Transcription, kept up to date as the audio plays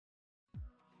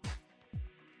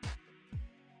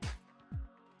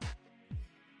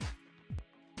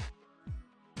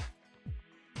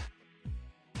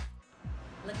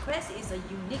The Crest is a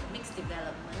unique mixed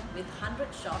development with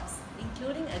 100 shops,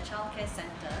 including a childcare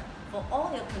center, for all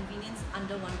your convenience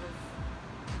under one roof.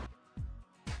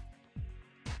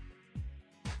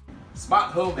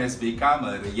 Smart home has become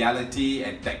a reality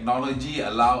and technology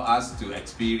allows us to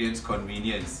experience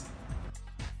convenience.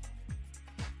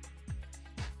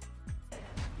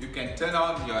 You can turn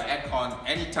on your aircon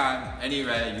anytime,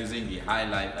 anywhere using the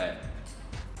HiLife app.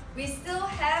 We still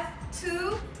have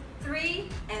 2, 3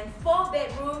 and 4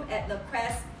 bedroom at the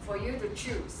Quest for you to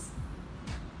choose.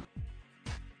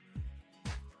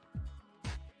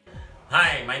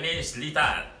 Hi, my name is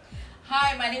Lita.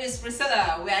 Hi, my name is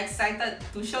Priscilla. We are excited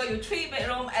to show you 3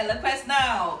 bedroom at the Quest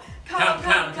now.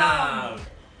 Come.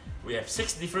 We have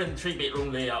 6 different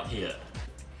 3-bedroom layout here.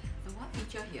 The one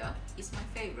feature here is my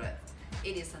favorite.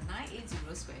 It is a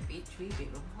 980 square feet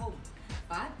 3-bedroom home.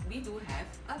 But we do have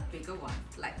a bigger one,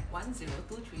 like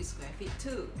 1023 square feet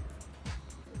too.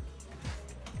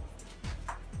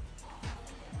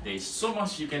 There is so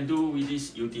much you can do with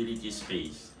this utility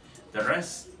space. The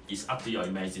rest is up to your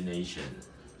imagination.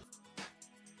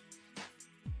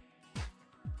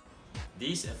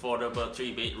 This affordable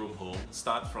 3-bedroom home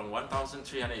starts from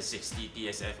 1,360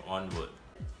 PSF onward.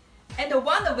 And the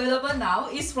one available now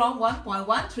is from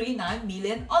 1.139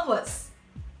 million onwards.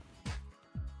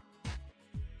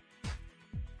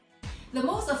 The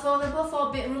most affordable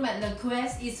 4-bedroom at the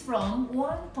Quest is from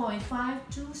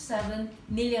 1.527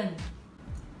 million.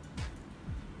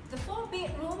 The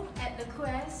 4-bedroom at the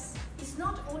Quest is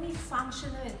not only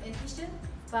functional and efficient,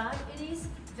 but it is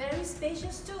very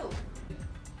spacious too.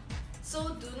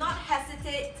 So do not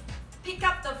hesitate, pick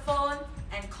up the phone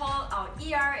and call our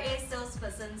ERA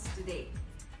salespersons today.